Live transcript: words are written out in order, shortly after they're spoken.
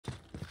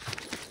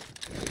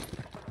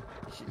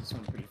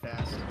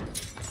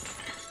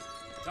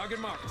Target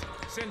marked.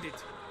 Send it.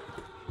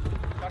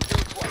 Back to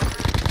the squad.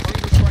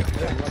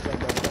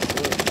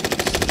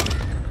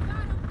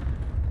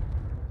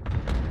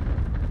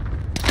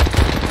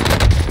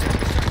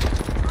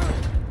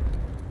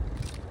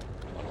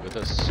 With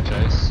us,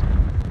 Chase.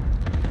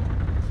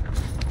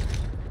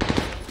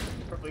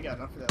 We got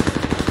enough of that.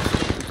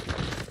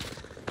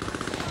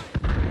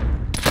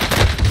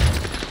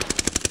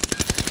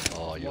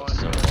 Oh, you're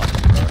so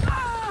lucky, bro.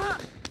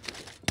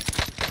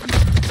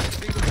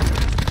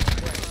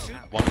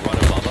 One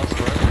right above us,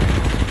 bro. I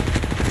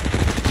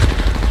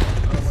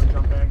don't want to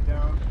jump back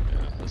down.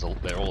 Yeah,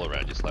 they're all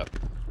around your slap.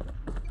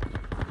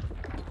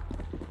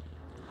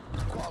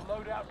 Got a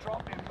loadout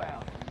drop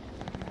inbound.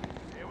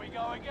 Here we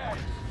go again.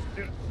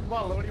 Dude, come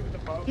on, load you with the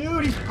boat.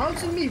 Dude, he's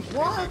punching me.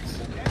 What?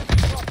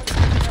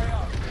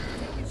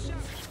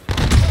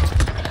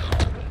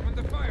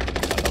 Under fire.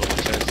 Another one,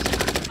 Chase.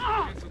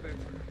 Cancel them.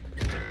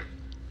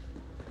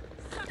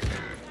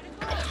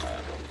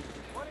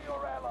 One of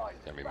your allies.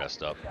 Get me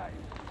messed up.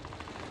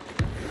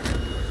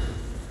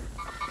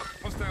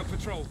 Hostile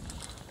patrol.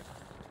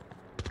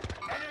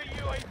 Enemy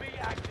UAV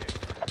active.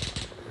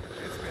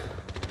 It's been.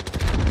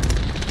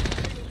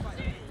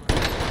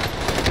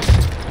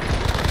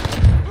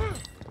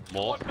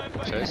 More.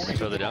 Chase,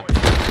 further down.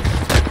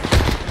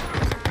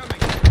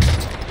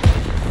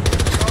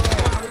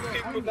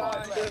 I'm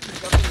not just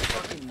jumping the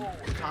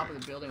fucking top of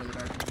the building with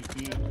an RPG.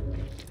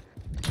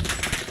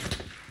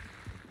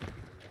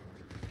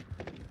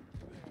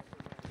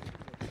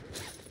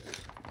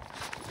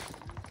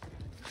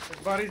 His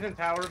buddy's in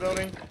tower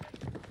building.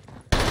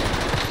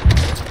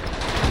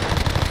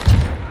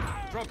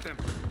 Drop them.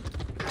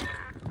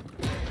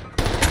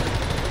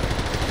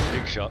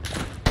 Big shot.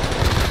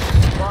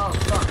 Wow,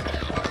 fuck.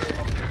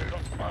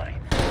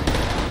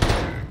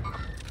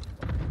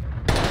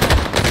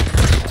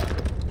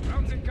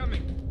 Rounds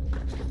incoming.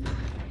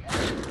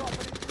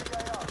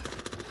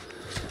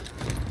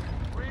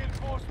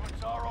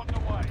 Reinforcements are on the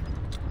way.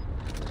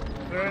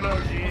 They're in OG.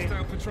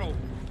 Hostile patrol.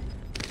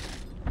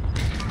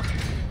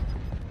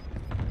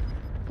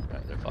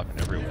 They're fucking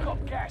everywhere.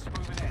 Got gas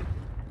moving in.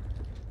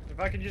 If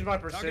I could use my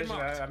precision,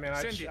 marked. I mean,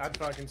 Send it. I'd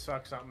fucking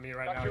suck something me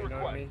right Back now, your you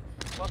know what I mean?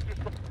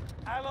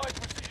 Allied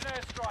precision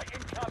airstrike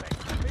incoming.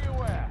 Be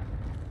aware.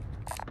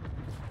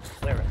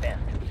 Wear a vest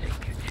to save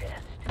your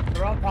chest.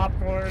 They're on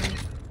popcorn.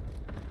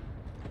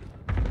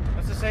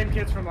 That's the same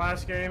kids from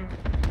last game.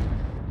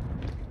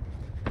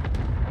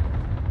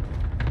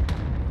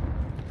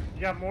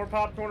 You got more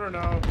popcorn or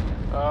no?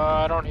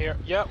 I don't hear.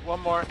 Yep, one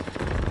more.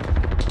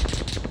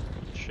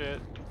 Shit.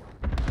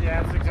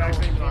 Yeah, it's the exact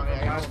same team from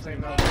last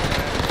game.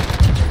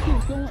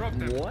 Drop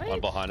them.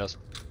 One behind us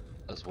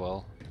as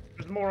well.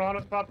 There's more on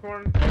us,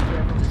 popcorn.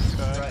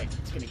 Right,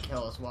 it's gonna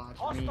kill us, watch.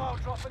 Me. Hostile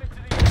dropping into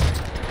the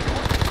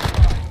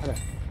area.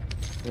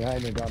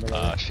 Behind me, down the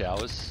road.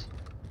 Showers.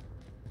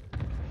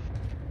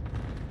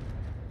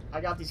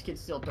 I got these kids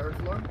still third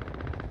floor.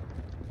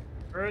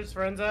 Where's his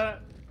friends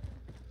at?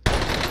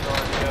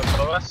 Going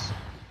below us.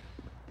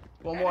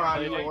 One more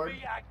on you, UAV Lord.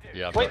 active.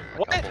 Yeah, I've Wait, got a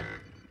what? couple.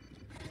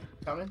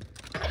 Coming.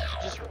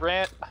 Just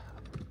ran.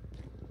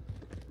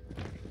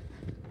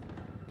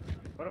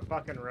 What a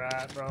fucking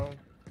rat, bro.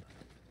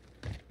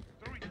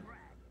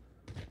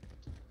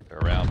 They're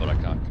around, but I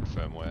can't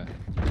confirm where.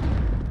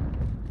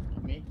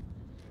 Me.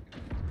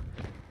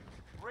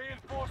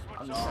 Reinforcements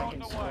On the are on second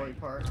the story way.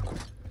 part.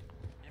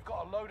 You've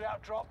got a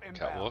loadout drop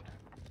inbound. Catwalk.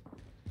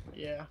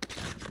 Yeah.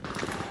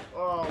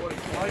 Oh, what a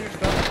All kill. your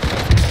stuff.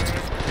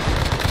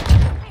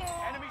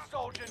 Enemy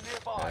soldier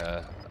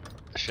nearby.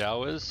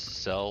 Showers,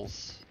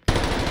 cells.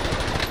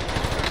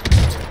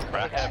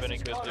 Not having a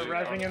good They're loot.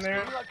 rising in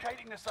there.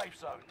 Relocating the safe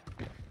zone.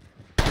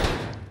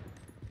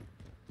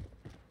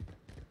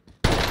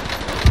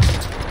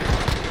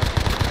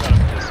 Got a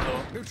pistol.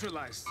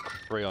 Neutralized.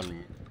 3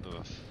 on.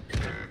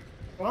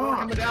 More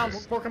coming down.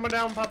 More coming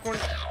down, popcorn.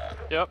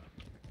 Yep.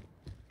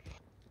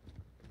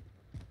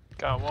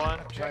 Got one.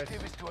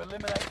 Objective is to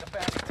eliminate the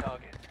bounty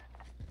target.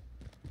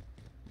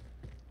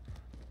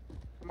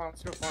 Come on,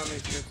 let's go find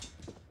these kids.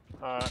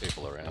 Alright.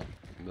 People around.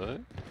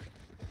 No?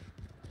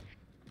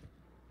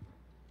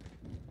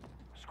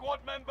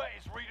 Squad member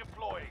is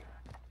redeploying.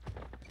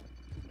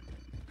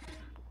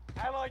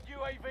 Allied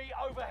UAV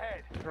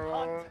overhead.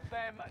 Hunt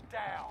them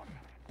down.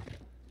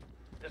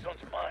 This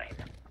one's mine.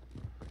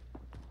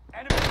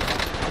 Enemy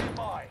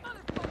nearby.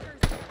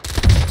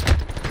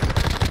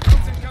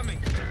 Rounds incoming.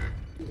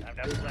 Time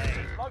to play.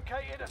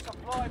 Located a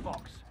supply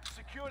box.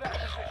 Secure that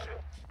position.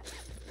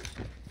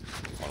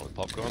 One with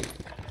popcorn.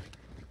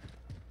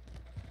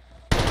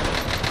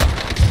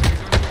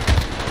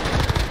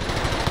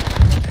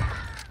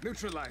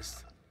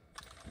 Neutralized.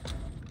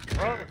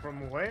 Bro,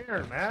 from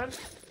where, man?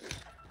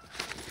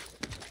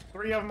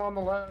 3 of them on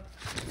the left.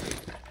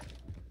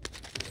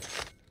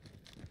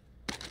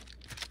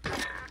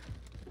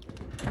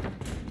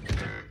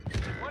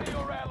 One of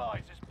your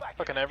allies is back.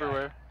 Fucking in the game.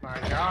 everywhere. My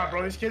god,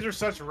 bro, these kids are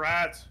such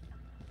rats.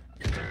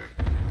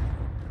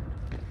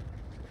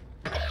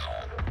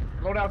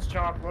 Loadout's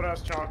chalk,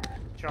 loadout's chalk,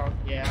 chalk.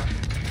 Yeah.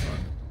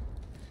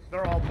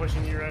 They're all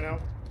pushing you right now.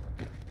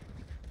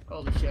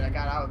 Holy shit, I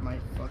got out with my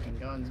fucking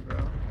guns, bro.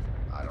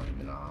 I don't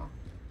even know how.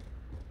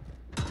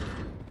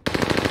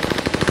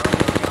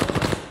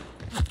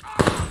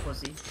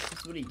 Pussy.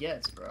 That's what he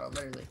gets, bro,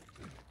 literally.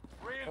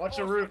 Watch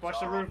the roof, watch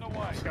the roof.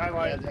 Yeah,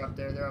 Skylight. they're up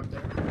there, they're up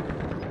there.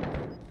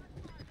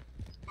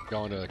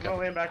 Going to I'm gonna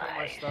land back with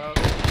my stuff.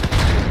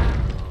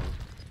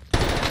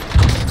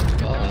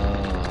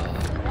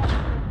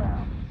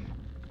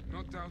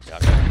 Knocked out. Yeah,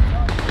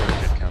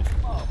 very good count.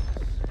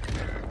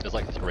 There's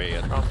like 3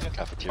 at the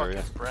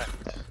cafeteria. Fucking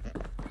wrecked.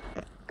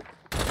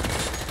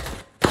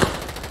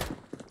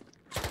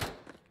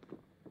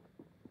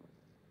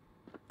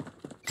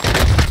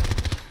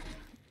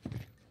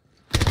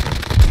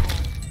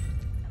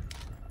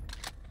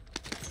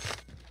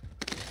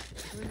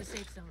 We're in the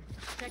safe zone.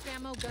 Check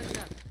ammo, guns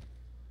up.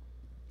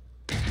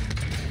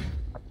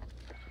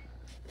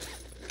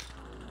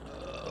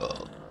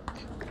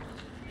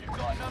 You've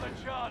got another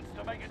chance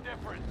to make a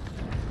difference.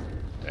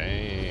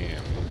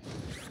 Damn.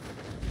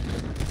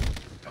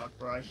 Fuck,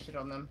 bro, I shit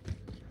on them.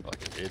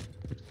 Fucking did.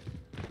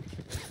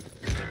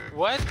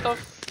 What the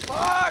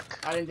fuck?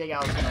 I didn't think I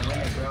was gonna win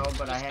it, bro,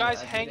 but This I guy's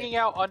did hanging it.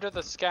 out under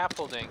the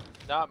scaffolding,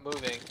 not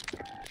moving.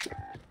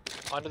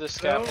 Under the That's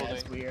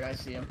scaffolding. weird, I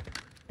see him.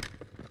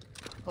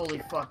 Holy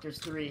fuck, there's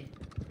 3.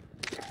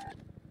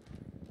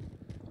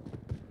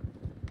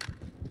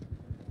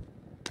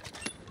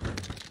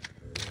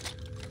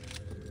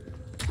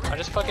 I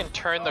just fucking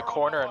turned the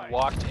corner and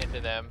walked into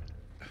them.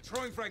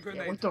 Throwing frag Yeah,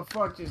 grenade. what the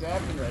fuck just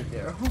happened right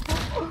there?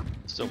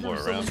 Still There's more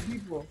so around. many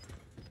people.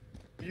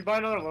 Did you buy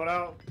another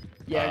loadout?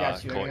 Yeah, I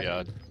got you. I got you.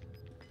 Courtyard.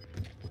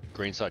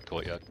 Green side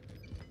courtyard.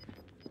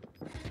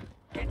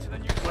 Get to the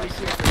new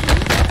 26 for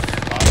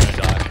I'm gonna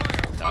die.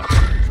 No.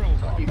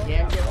 Control. you. You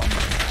can get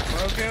one.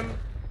 Broke him.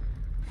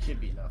 Should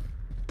be enough.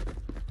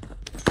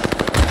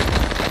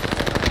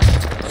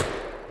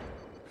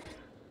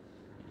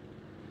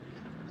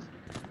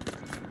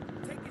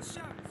 Taking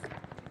shots.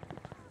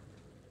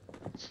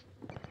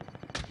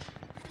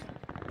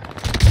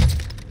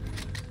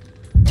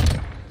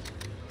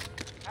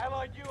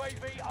 Allied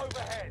UAV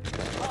overhead.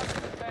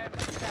 Target them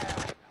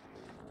down.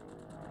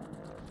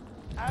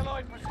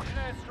 Allied precision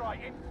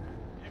airstrike in.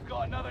 You've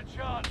got another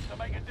chance to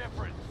make a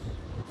difference.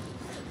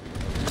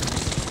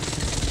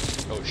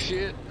 Oh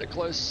shit, they're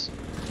close.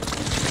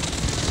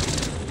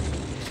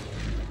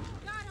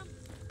 Got him.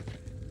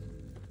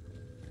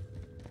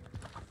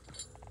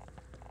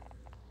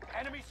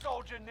 Enemy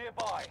soldier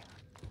nearby.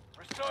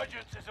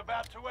 Resurgence is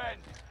about to end.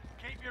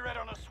 Keep your head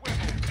on a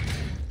swivel.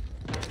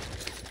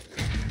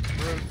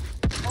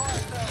 Fire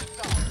sales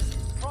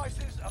done.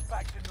 Prices are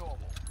back to normal.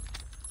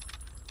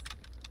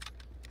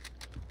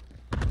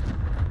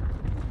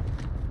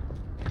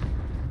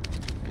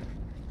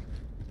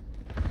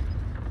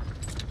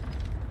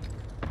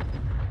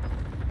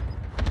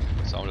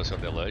 Someone just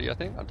got their lady, I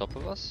think, on top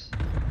of us.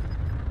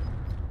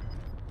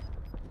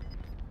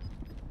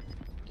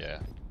 Yeah.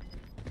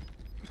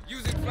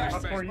 Using Up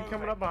flashbang. for you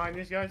coming up behind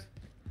these guys?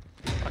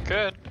 I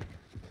could.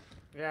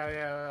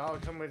 Yeah, I'll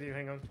come with you,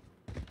 hang on.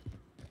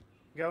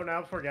 Go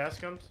now before gas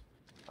comes.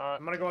 Alright.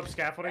 I'm gonna go up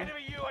scaffolding.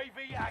 Enemy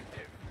UAV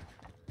active.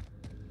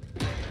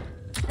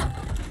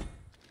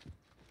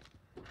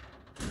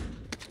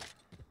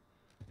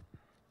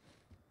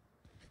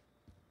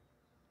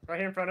 Right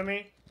here in front of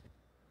me.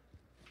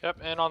 Yep,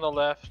 and on the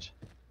left.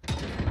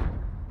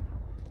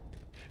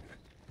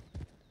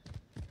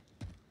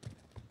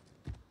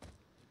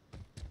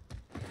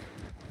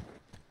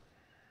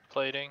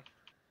 Plating.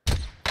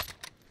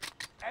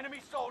 Enemy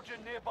soldier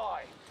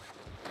nearby.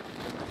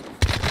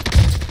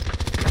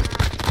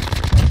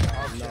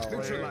 Oh, no.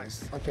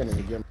 Neutralized. I can't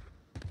even get.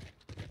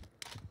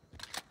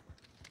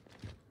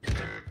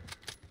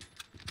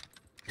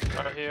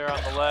 Right here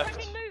on the left.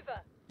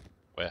 mover.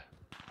 Where?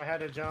 I had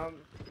to jump.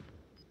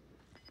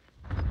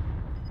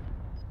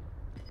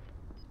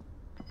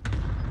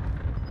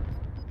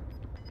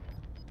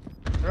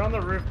 They're on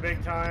the roof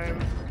big time.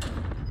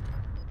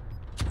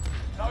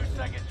 No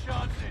second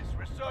chances.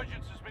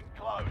 Resurgence has been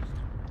closed.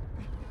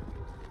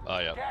 Oh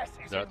yeah. Gas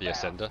is They're at the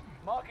inbound. ascender.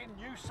 Marking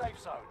new safe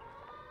zone.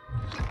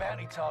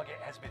 Bounty target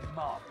has been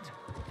marked.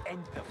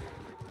 End them.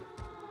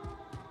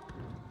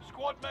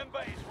 Squad member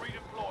is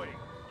redeploying.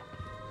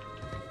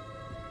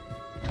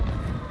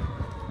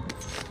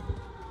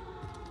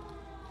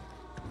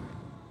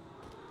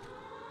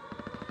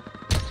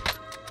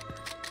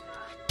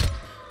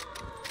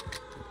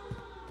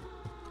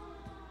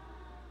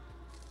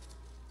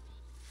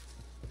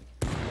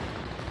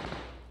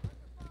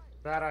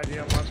 Bad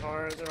idea on my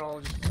part. They're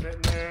all just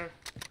sitting there.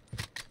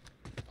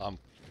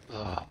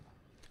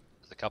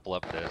 There's a couple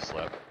up there,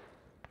 slap.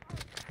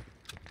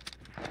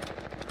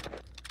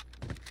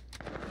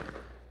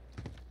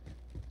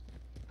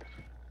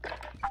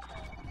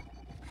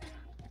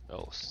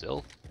 Oh,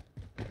 still?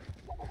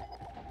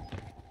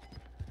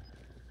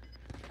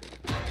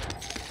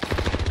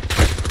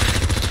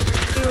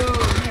 Dude,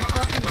 he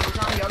fucking was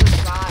on the other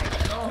side.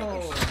 No.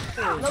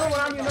 Another one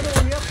on you, another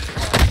one, yep.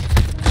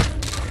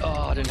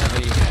 Oh, I didn't have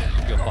any.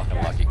 You're fucking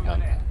lucky,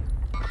 cunt.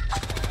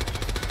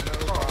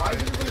 Oh, why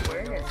is everybody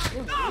wearing it?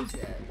 What is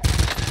that?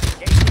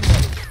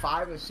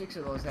 or 6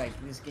 of those like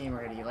this game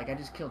already. Like I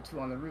just killed 2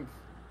 on the roof.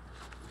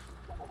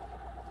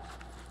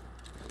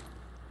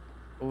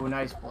 Oh,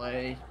 nice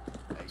play.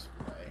 Nice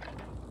play.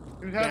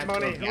 Who had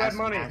money? Who had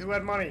money? Who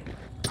had money?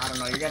 I don't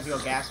know. You're gonna have to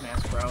go gas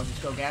mask, bro.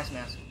 Just go gas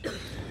mask.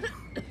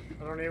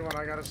 I don't need one.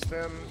 I got a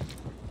stim.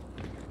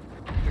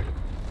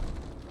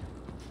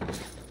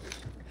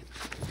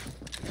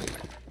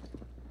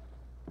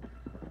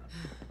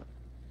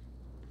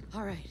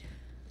 All right.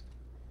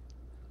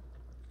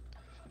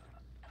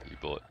 You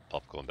bought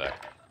popcorn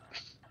back.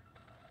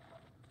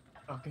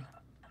 Okay.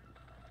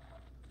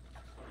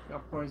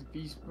 Popcorn's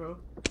beast, bro.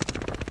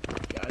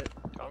 Got it.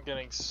 I'm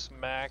getting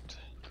smacked.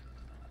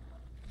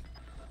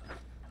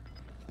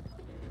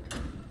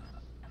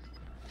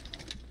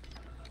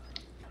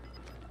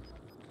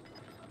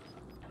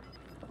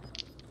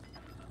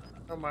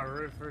 On my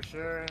roof for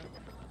sure.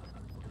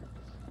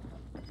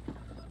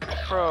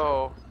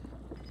 Bro.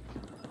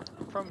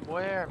 From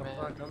where, man?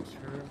 Fuck, I'm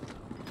screwed.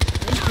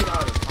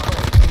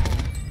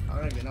 I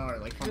don't even know.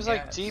 Like, He was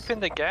like deep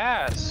in the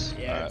gas.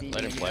 Yeah, Alright, deep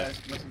let in him the play.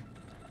 gas. Listen.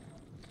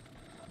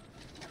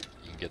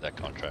 You can get that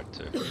contract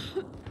too.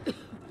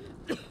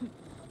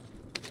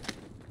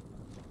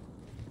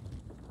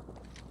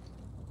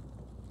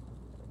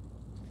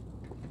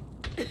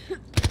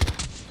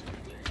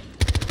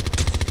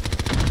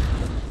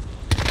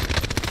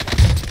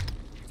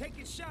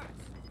 Taking shots.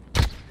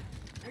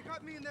 They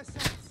got me in their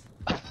sights.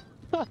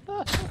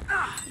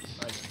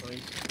 Nice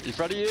place. In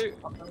front of you?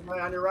 On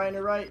your right, on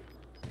your right.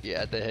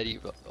 Yeah, at the head of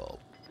you. Oh,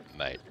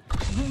 mate.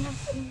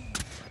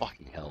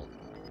 Fucking hell.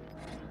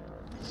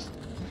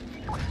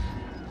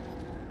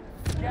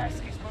 Gas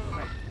is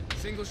moving.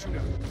 Single shooter.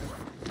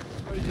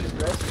 What did you just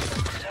rest?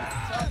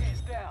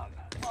 Target's down.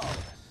 Marvelous.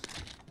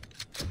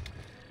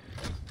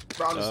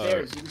 Bro, on the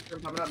stairs. You can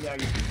start coming up. Yeah,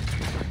 you.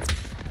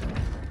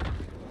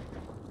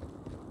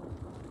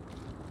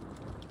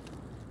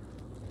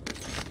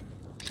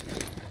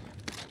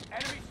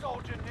 Enemy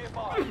soldier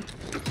nearby.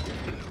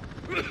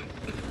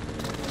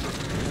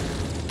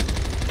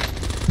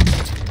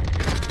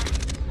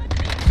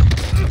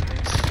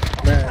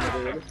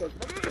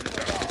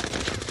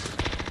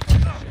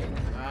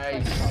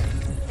 Nice.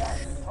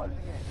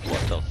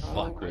 What the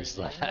fuck was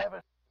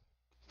that?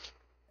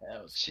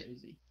 That was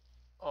crazy.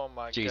 Oh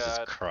my Jesus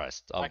god.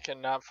 Christ. I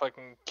cannot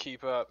fucking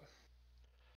keep up.